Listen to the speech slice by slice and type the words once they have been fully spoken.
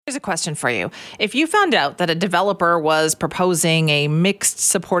Here's a question for you. If you found out that a developer was proposing a mixed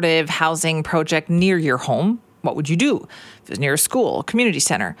supportive housing project near your home, what would you do? If it was near a school, community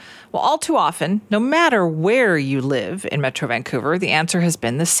center? Well, all too often, no matter where you live in Metro Vancouver, the answer has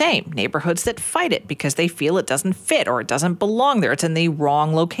been the same. Neighborhoods that fight it because they feel it doesn't fit or it doesn't belong there. It's in the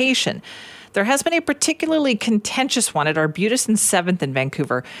wrong location. There has been a particularly contentious one at Arbutus and 7th in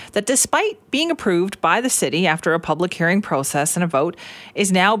Vancouver that, despite being approved by the city after a public hearing process and a vote,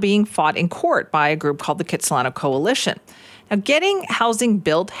 is now being fought in court by a group called the Kitsilano Coalition. Now, getting housing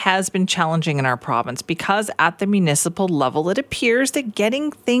built has been challenging in our province because at the municipal level, it appears that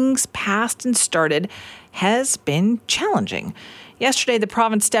getting things passed and started has been challenging. Yesterday, the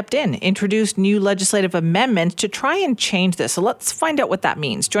province stepped in, introduced new legislative amendments to try and change this. So let's find out what that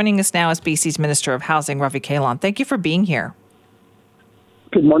means. Joining us now is BC's Minister of Housing, Ravi Kahlon. Thank you for being here.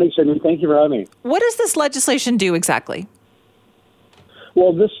 Good morning, Sydney. Thank you for having me. What does this legislation do exactly?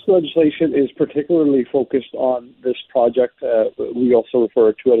 Well, this legislation is particularly focused on this project. We also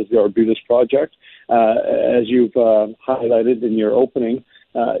refer to it as the Arbutus project. As you've highlighted in your opening,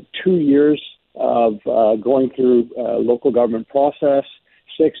 2 years of going through local government process,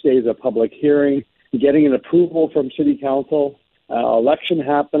 6 days of public hearing, getting an approval from City Council, election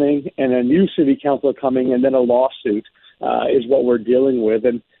happening, and a new City Council coming, and then a lawsuit is what we're dealing with.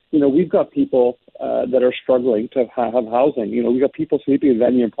 And, you know, we've got people that are struggling to have housing. You know, we've got people sleeping in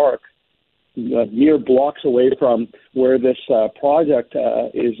Vanian Park, mere blocks away from where this project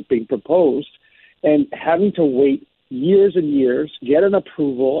is being proposed, and having to wait years and years, get an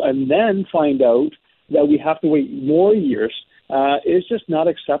approval, and then find out that we have to wait more years is just not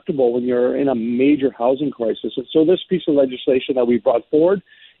acceptable when you're in a major housing crisis. And so this piece of legislation that we brought forward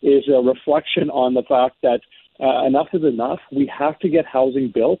is a reflection on the fact that enough is enough. We have to get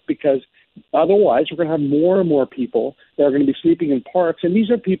housing built because otherwise we're going to have more and more people that are going to be sleeping in parks. And these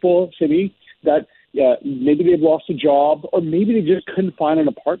are people, Sydney, that maybe they've lost a job or maybe they just couldn't find an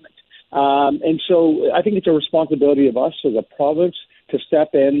apartment. And so I think it's a responsibility of us as a province to step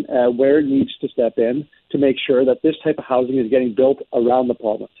in where it needs to step in to make sure that this type of housing is getting built around the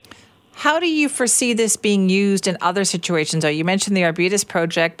province. How do you foresee this being used in other situations? You mentioned the Arbutus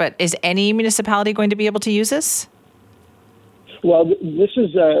project, but is any municipality going to be able to use this? Well, this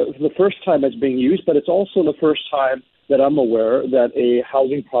is the first time it's being used, but it's also the first time that I'm aware that a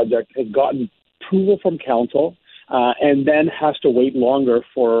housing project has gotten approval from council and then has to wait longer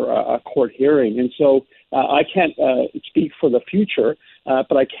for a court hearing. And so I can't speak for the future,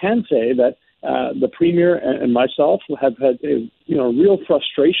 but I can say that the Premier and myself have had real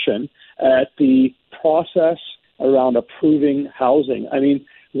frustration at the process around approving housing. I mean,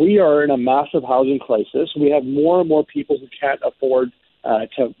 we are in a massive housing crisis. We have more and more people who can't afford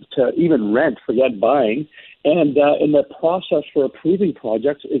to even rent, forget buying. And in the process for approving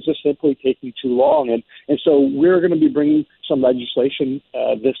projects, it's just simply taking too long. And so we're going to be bringing some legislation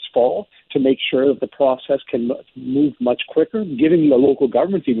this fall to make sure that the process can move much quicker, giving the local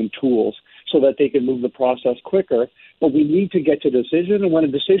governments even tools so that they can move the process quicker. But we need to get to a decision, and when a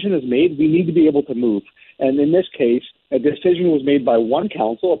decision is made, we need to be able to move. And in this case, a decision was made by one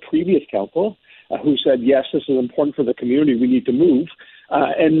council, a previous council, who said, yes, this is important for the community, we need to move.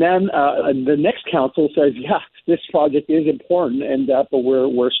 And then the next council says, yeah, this project is important, and but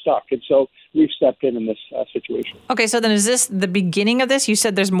we're stuck. And so we've stepped in this situation. Okay, so then is this the beginning of this? You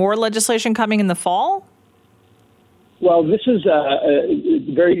said there's more legislation coming in the fall? Well, this is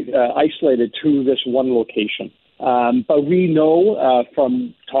very isolated to this one location. But we know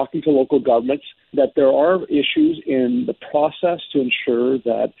from talking to local governments that there are issues in the process to ensure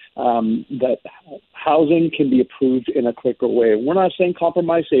that that housing can be approved in a quicker way. We're not saying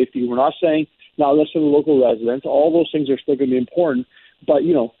compromise safety. We're not saying not listen to local residents. All those things are still going to be important. But,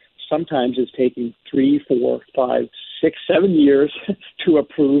 you know, sometimes it's taking 3, 4, 5, 6, 7 years to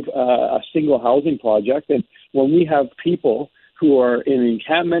approve a single housing project. And when we have people who are in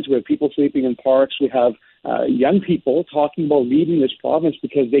encampments, we have people sleeping in parks, we have young people talking about leaving this province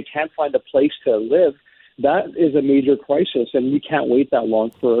because they can't find a place to live, that is a major crisis, and we can't wait that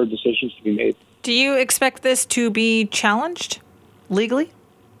long for decisions to be made. Do you expect this to be challenged legally?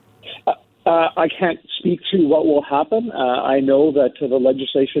 I can't speak to what will happen. I know that the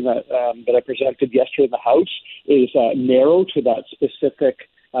legislation that I presented yesterday in the House is narrow to that specific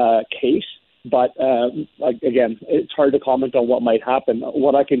case. But again, it's hard to comment on what might happen.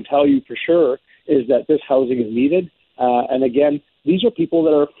 What I can tell you for sure is that this housing is needed. And again, these are people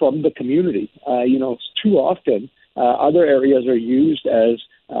that are from the community. Too often other areas are used as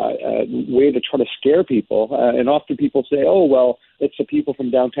a way to try to scare people. And often people say, oh, well, it's the people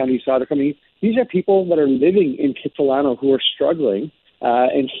from downtown East Side are coming. These are people that are living in Kitsilano who are struggling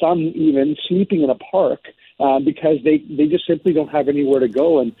and some even sleeping in a park because they just simply don't have anywhere to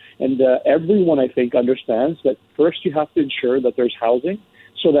go. And everyone, I think, understands that first you have to ensure that there's housing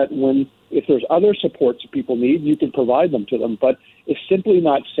so that if there's other supports that people need, you can provide them to them. But it's simply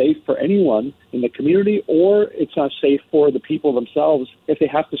not safe for anyone in the community, or it's not safe for the people themselves if they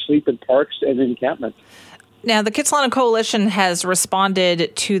have to sleep in parks and encampments. Now, the Kitsilano Coalition has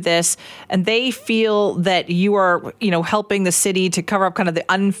responded to this, and they feel that you are, helping the city to cover up kind of the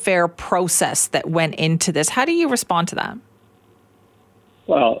unfair process that went into this. How do you respond to that?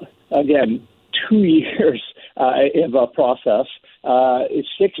 Well, again, 2 years of a process,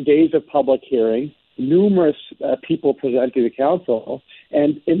 6 days of public hearing, numerous people presenting to council,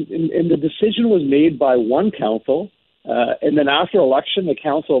 and the decision was made by one council, and then after election, the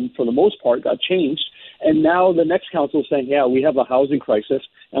council, for the most part, got changed. And now the next council is saying, yeah, we have a housing crisis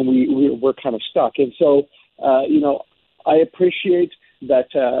and we're kind of stuck. And so, I appreciate that,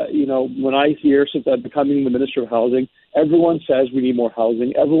 when I hear since I'm becoming the Minister of Housing, everyone says we need more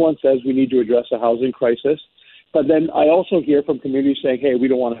housing. Everyone says we need to address a housing crisis. But then I also hear from communities saying, hey, we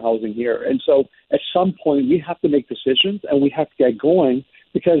don't want housing here. And so at some point we have to make decisions and we have to get going,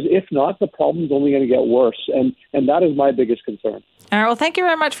 because if not, the problem's only going to get worse. And that is my biggest concern. All right. Well, thank you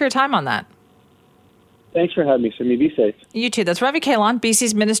very much for your time on that. Thanks for having me, Simi. Be safe. You too. That's Ravi Kahlon,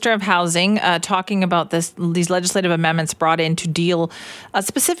 BC's Minister of Housing, talking about these legislative amendments brought in to deal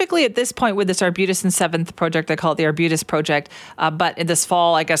specifically at this point with this Arbutus and 7th project. I call it the Arbutus project. But in this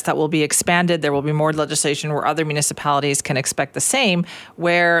fall, I guess that will be expanded. There will be more legislation where other municipalities can expect the same,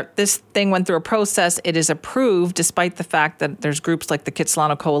 where this thing went through a process. It is approved despite the fact that there's groups like the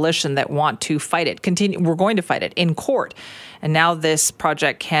Kitsilano Coalition that want to fight it. We're going to fight it in court. And now this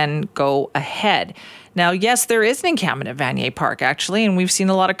project can go ahead. Now, yes, there is an encampment at Vanier Park, actually, and we've seen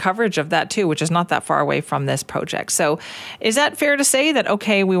a lot of coverage of that, too, which is not that far away from this project. So is that fair to say that,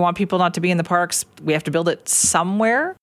 okay, we want people not to be in the parks, we have to build it somewhere?